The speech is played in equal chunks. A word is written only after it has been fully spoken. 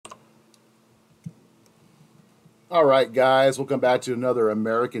All right, guys, welcome back to another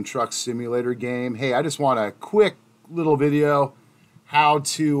American Truck Simulator game. Hey, I just want a quick little video how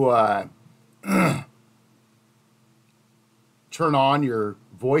to turn on your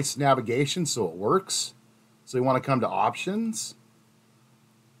voice navigation so it works. So you want to come to Options,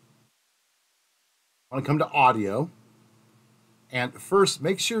 want to come to Audio, and first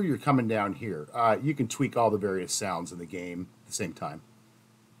make sure you're coming down here. You can tweak all the various sounds in the game at the same time.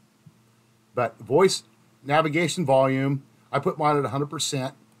 But voice navigation volume, I put mine at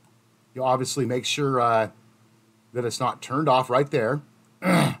 100%. You'll obviously make sure that it's not turned off right there.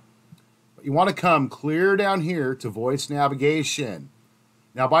 But you want to come clear down here to voice navigation.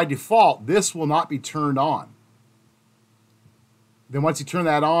 Now by default, this will not be turned on. Then once you turn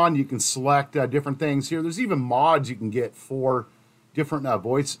that on, you can select different things here. There's even mods you can get for different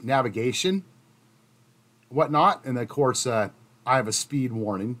voice navigation, whatnot. And of course, I have a speed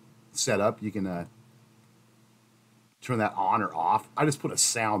warning set up. You can turn that on or off. I just put a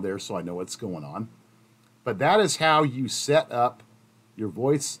sound there so I know what's going on. But that is how you set up your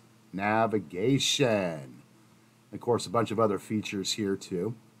voice navigation. Of course, a bunch of other features here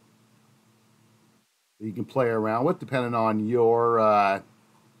too that you can play around with depending on your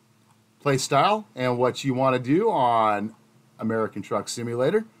play style and what you want to do on American Truck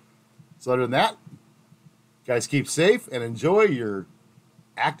Simulator. So other than that, guys, keep safe and enjoy your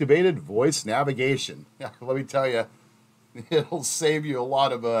activated voice navigation. Let me tell you, it'll save you a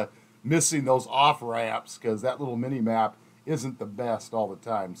lot of missing those off ramps, because that little mini map isn't the best all the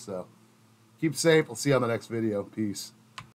time. So keep safe. We'll see you on the next video. Peace.